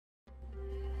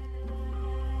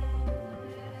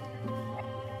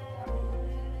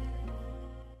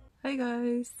Hi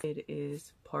guys, it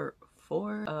is part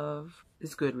 4 of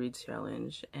this Goodreads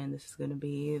challenge and this is gonna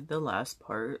be the last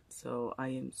part, so I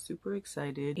am super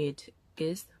excited. It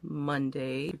is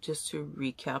Monday. Just to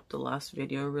recap the last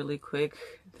video really quick,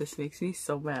 this makes me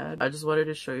so mad. I just wanted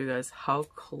to show you guys how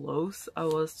close I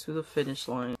was to the finish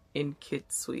line in Kit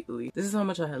Sweetly. This is how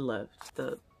much I had left.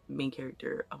 The main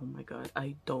character, oh my god,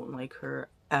 I don't like her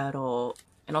at all.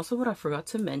 And also what I forgot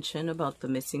to mention about the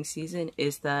missing season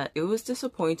is that it was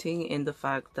disappointing in the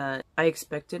fact that I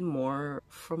expected more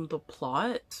from the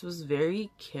plot. This was very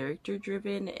character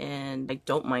driven and I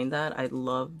don't mind that. I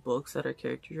love books that are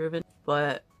character driven.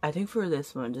 But I think for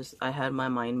this one, I had my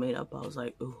mind made up. I was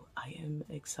like, ooh, I am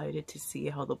excited to see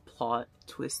how the plot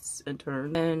twists and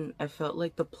turns. And I felt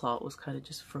like the plot was kind of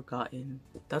just forgotten.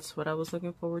 That's what I was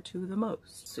looking forward to the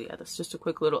most. So yeah, that's just a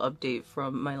quick little update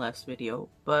from my last video.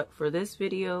 But for this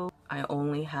video, I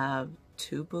only have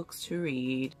 2 books to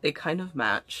read. They kind of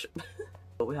match.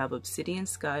 We have Obsidian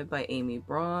Sky by Amy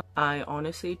Braun. I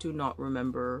honestly do not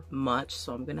remember much,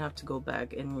 so I'm gonna have to go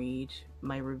back and read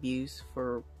my reviews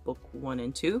for book 1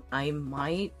 and 2. I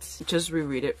might just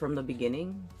reread it from the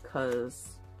beginning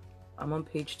because I'm on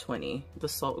page 20. The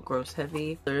salt grows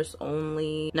heavy. There's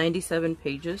only 97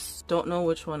 pages. Don't know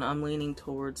which one I'm leaning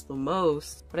towards the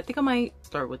most, but I think I might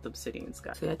start with Obsidian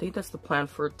Sky. So yeah, I think that's the plan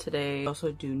for today. I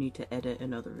also do need to edit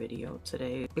another video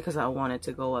today because I want it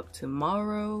to go up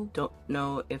tomorrow. Don't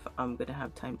know if I'm gonna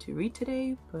have time to read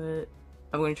today, but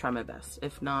I'm going to try my best.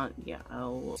 If not, yeah,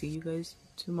 I'll see you guys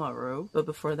tomorrow. But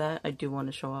before that, I do want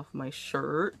to show off my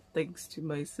shirt thanks to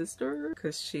my sister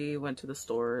because she went to the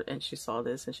store and she saw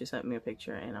this and she sent me a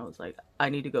picture and I was like, I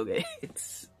need to go get it.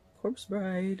 It's Corpse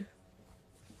Bride.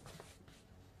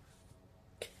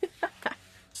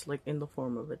 It's like in the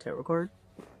form of a tarot card.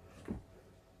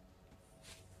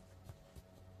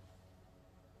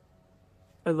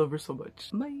 I love her so much.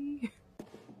 Bye.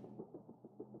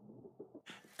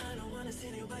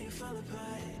 Understand you, but you fall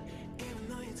apart. Even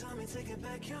though you told me to get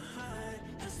back your heart,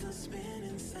 I still spin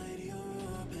inside your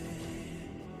orbit.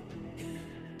 Yeah.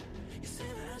 You say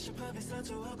that I should probably start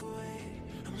to walk away.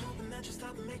 I'm hoping that you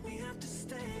stop and make me have to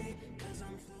stay. Cause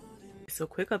I'm floating. So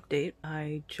quick update,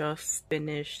 I just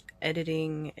finished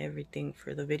editing everything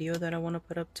for the video that I want to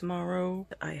put up tomorrow.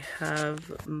 I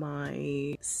have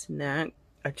my snack.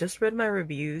 I just read my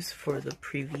reviews for the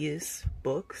previous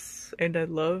books and I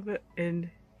love and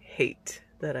hate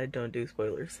that I don't do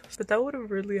spoilers, but that would have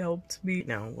really helped me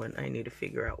now when I need to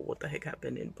figure out what the heck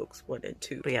happened in books 1 and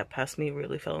 2. But yeah, past me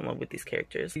really fell in love with these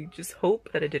characters. I just hope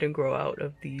that I didn't grow out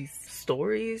of these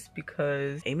stories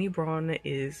because Amy Braun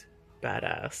is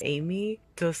badass. Amy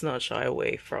does not shy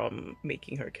away from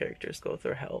making her characters go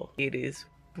through hell. It is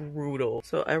brutal.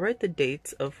 So I write the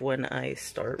dates of when I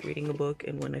start reading a book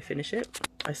and when I finish it.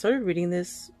 I started reading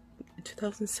this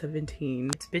 2017.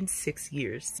 It's been 6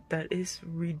 years. That is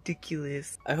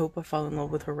ridiculous. I hope I fall in love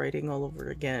with her writing all over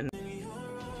again.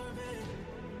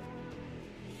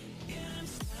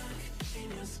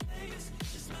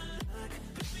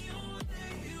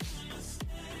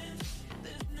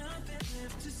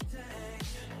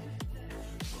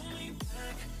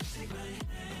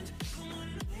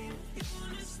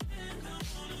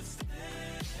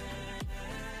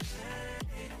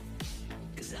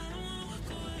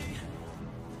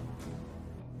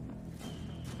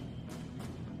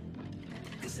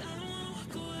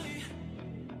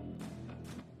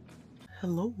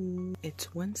 Hello,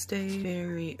 it's Wednesday,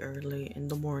 very early in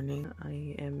the morning.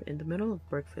 I am in the middle of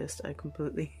breakfast. I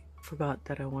completely forgot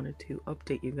that I wanted to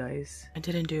update you guys. I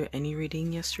didn't do any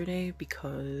reading yesterday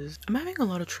because I'm having a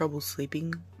lot of trouble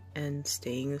sleeping and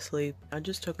staying asleep. I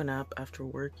just took a nap after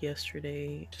work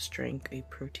yesterday, just drank a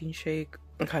protein shake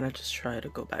and kind of just try to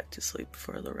go back to sleep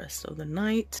for the rest of the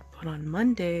night. But on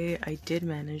Monday, I did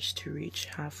manage to reach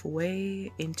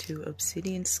halfway into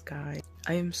Obsidian Sky.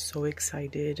 I am so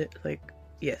excited. Like,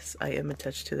 yes, I am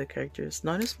attached to the characters,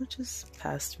 not as much as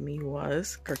past me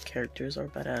was. Her characters are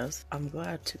badass. I'm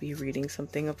glad to be reading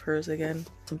something of hers again.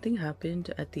 Something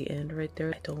happened at the end right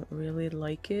there. I don't really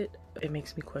like it. It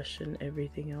makes me question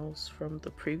everything else from the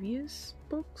previous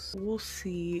books. We'll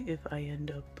see if I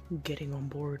end up getting on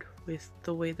board with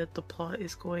the way that the plot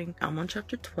is going. I'm on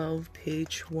chapter 12,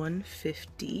 page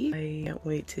 150. I can't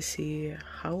wait to see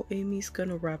how Amy's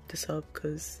gonna wrap this up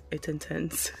because it's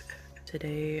intense.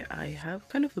 Today I have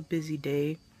kind of a busy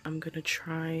day. I'm gonna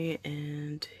try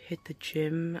and hit the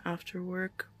gym after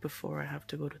work before I have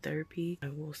to go to therapy. I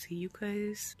will see you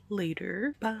guys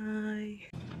later. Bye.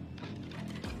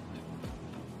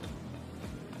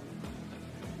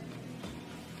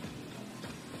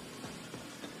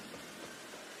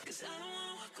 I don't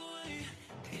wanna walk away.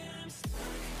 Yeah, I'm stuck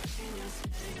in your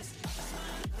space.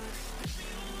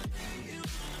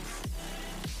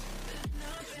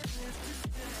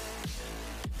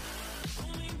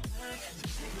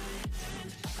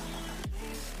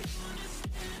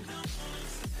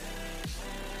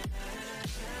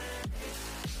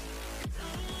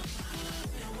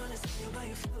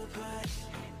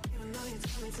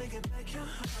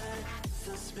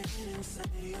 inside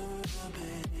your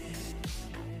orbit.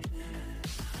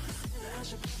 I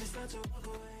should probably start to walk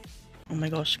away. Oh my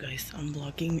gosh, guys, I'm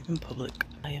vlogging in public.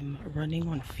 I am running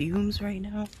on fumes right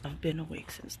now. I've been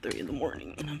awake since 3 in the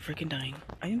morning and I'm freaking dying.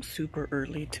 I am super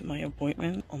early to my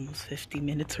appointment, almost 50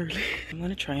 minutes early. I'm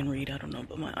gonna try and read, I don't know,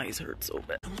 but my eyes hurt so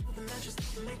bad. I'm hoping that you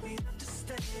still make me have to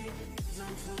stay, 'cause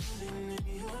I'm floating in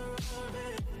your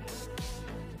orbit.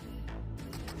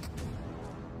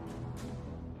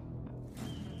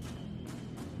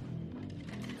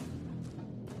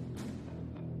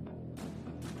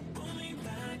 Pull me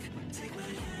back, take my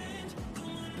hand, call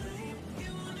my name.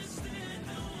 You understand,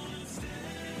 I wanna stay,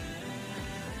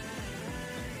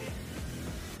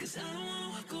 'cause I don't wanna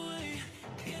walk away.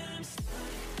 Yeah, I'm stuck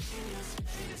in your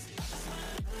space. That's why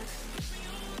I put me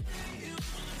away. You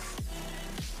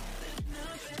understand, there's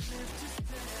nothing left to say.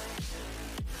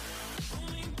 Pull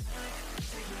me back,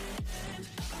 take my hand,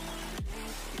 call my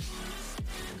name. You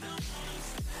understand, I wanna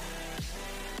stay.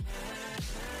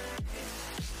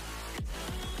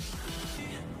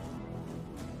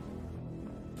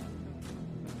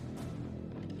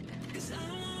 Cause I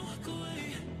don't wanna walk away.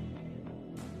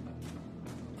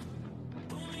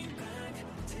 Pull me back,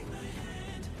 take my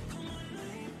hand, call my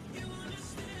name. You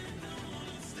understand, I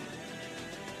wanna stay.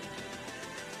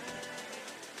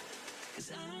 Cause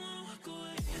I don't wanna walk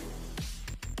away.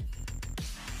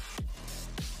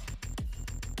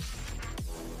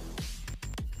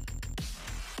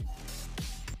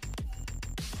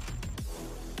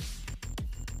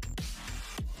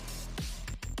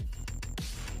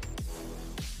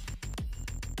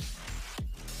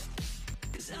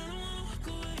 Cause I don't wanna walk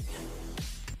away.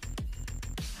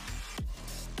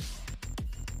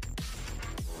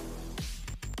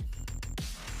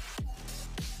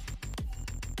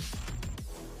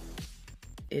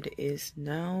 It is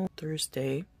now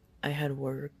Thursday. I had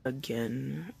work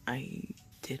again. I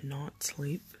did not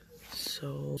sleep,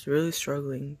 so I was really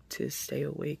struggling to stay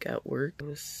awake at work. I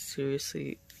was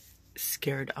seriously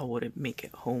scared I wouldn't make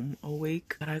it home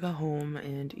awake. But I got home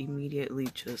and immediately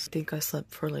just think I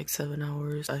slept for like 7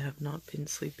 hours. I have not been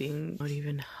sleeping, not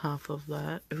even half of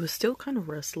that. It was still kind of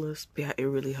restless, but yeah, it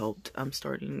really helped. I'm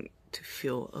starting to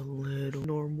feel a little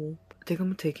normal. I think I'm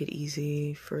gonna take it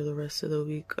easy for the rest of the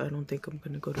week. I don't think I'm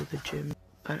gonna go to the gym.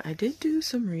 But I did do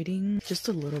some reading, just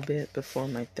a little bit before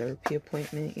my therapy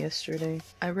appointment yesterday.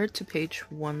 I read to page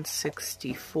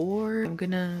 164. I'm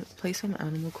gonna play some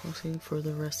Animal Crossing for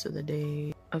the rest of the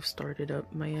day. I've started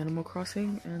up my Animal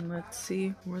Crossing and let's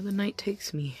see where the night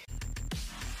takes me.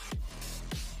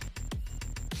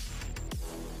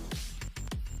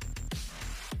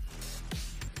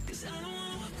 Cause I don't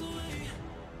wanna walk away.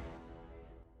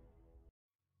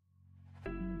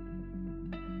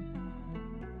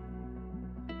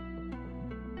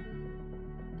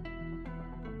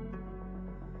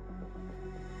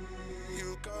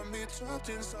 You got me trapped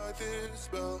inside this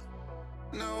spell.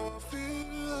 Now I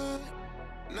feel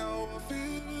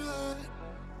like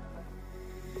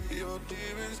your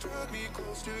demons drag me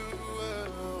close to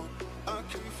hell. I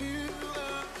can feel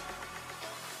that.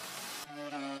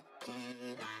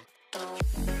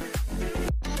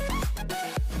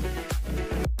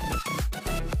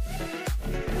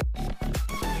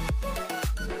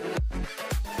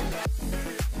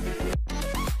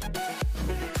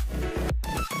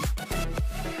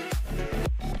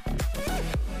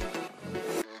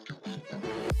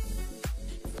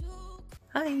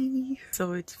 Hi!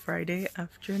 So it's Friday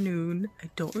afternoon. I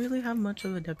don't really have much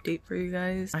of an update for you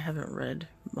guys. I haven't read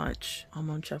much. I'm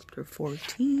on chapter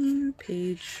 14,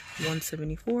 page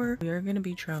 174. We are going to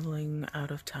be traveling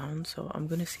out of town, so I'm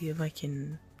going to see if I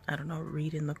can, I don't know,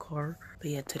 read in the car.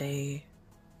 But yeah, today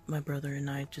my brother and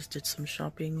I just did some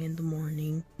shopping in the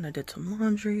morning and I did some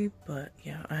laundry, but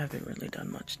yeah, I haven't really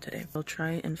done much today. I'll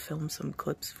try and film some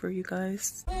clips for you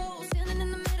guys. Standing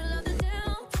in the middle of the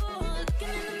downpour, looking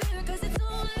in the mirror 'cause it's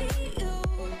only you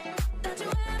that you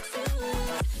have to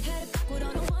lose. Headed backward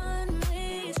on a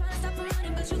one-way, trying to stop from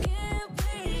running but you can't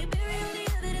wait. Bury all the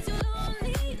evidence you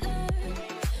lonely learn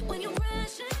when you're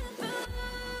crashing through.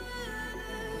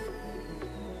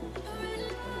 A red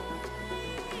light.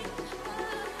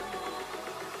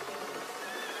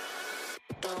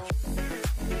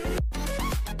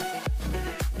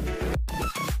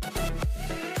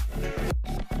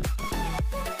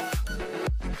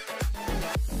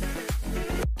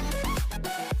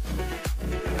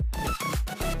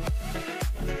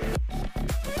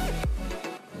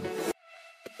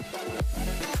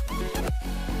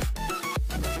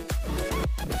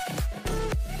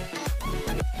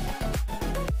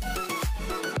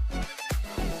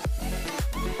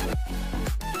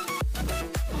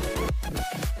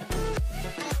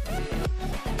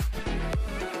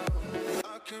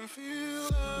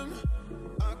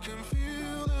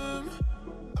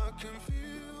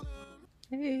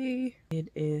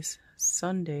 It is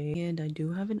Sunday and I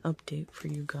do have an update for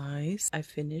you guys. I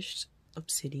finished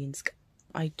Obsidian Sky.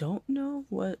 I don't know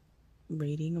what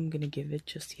rating I'm gonna give it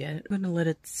just yet. I'm gonna let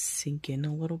it sink in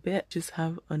a little bit. Just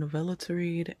have a novella to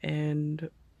read and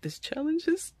this challenge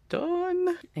is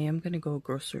done. I am gonna go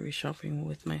grocery shopping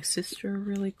with my sister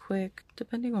really quick.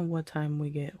 Depending on what time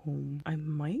we get home, I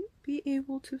might be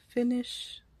able to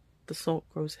finish The Salt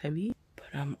Grows Heavy,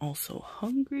 but I'm also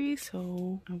hungry,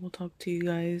 so I will talk to you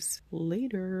guys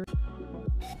later.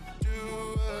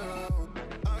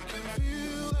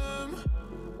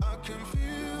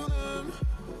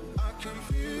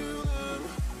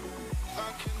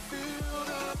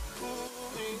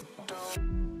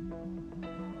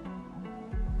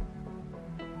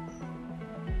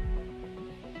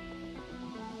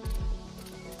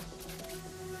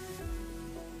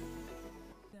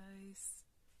 Guys,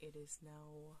 it is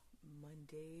now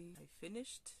Monday. I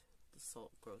finished The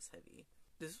Salt Grows Heavy.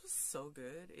 This was so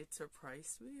good. It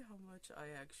surprised me how much I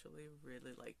actually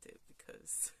really liked it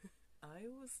because I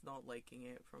was not liking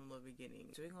it from the beginning.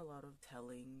 Doing a lot of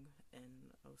telling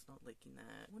and I was not liking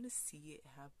that. I want to see it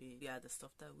happen. Yeah, the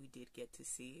stuff that we did get to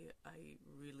see, I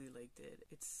really liked it.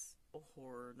 It's a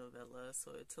horror novella,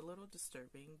 so it's a little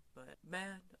disturbing, but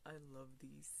man, I love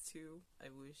these two. I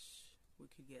wish we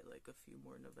could get like a few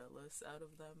more novellas out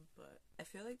of them, but I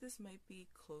feel like this might be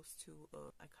close to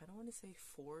I kind of want to say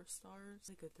 4 stars,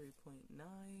 like a 3.9.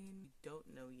 We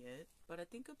don't know yet, but I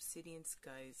think Obsidian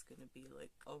Sky is gonna be like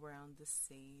around the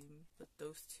same, but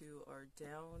those two are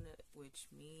down, which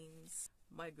means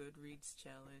my Goodreads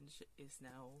challenge is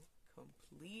now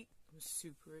complete. I'm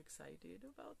super excited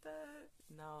about that.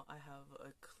 Now I have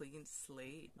a clean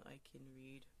slate. I can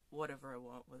read whatever I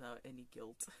want without any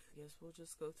guilt. I guess we'll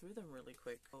just go through them really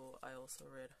quick. Oh, I also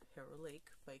read Harrow Lake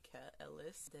by Kat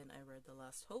Ellis. Then I read The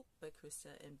Last Hope by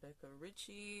Krista and Becca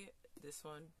Ritchie. This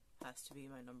one has to be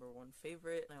my #1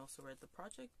 favorite. I also read The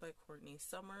Project by Courtney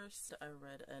Summers. I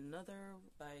read Another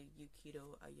by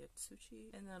Yukito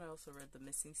Ayatsuchi. And then I also read The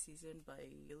Missing Season by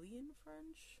Gillian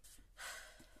French.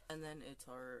 And then it's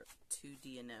our 2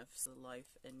 DNFs, The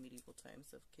Life and Medieval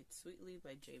Times of Kit Sweetly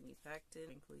by Jamie Paxton,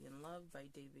 Frankly in Love by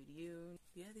David Yoon.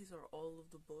 Yeah, these are all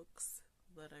of the books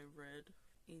that I read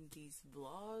in these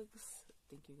vlogs.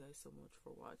 Thank you guys so much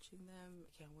for watching them.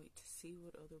 I can't wait to see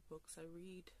what other books I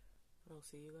read. But I'll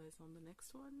see you guys on the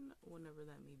next one, whenever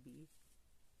that may be.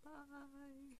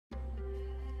 Bye!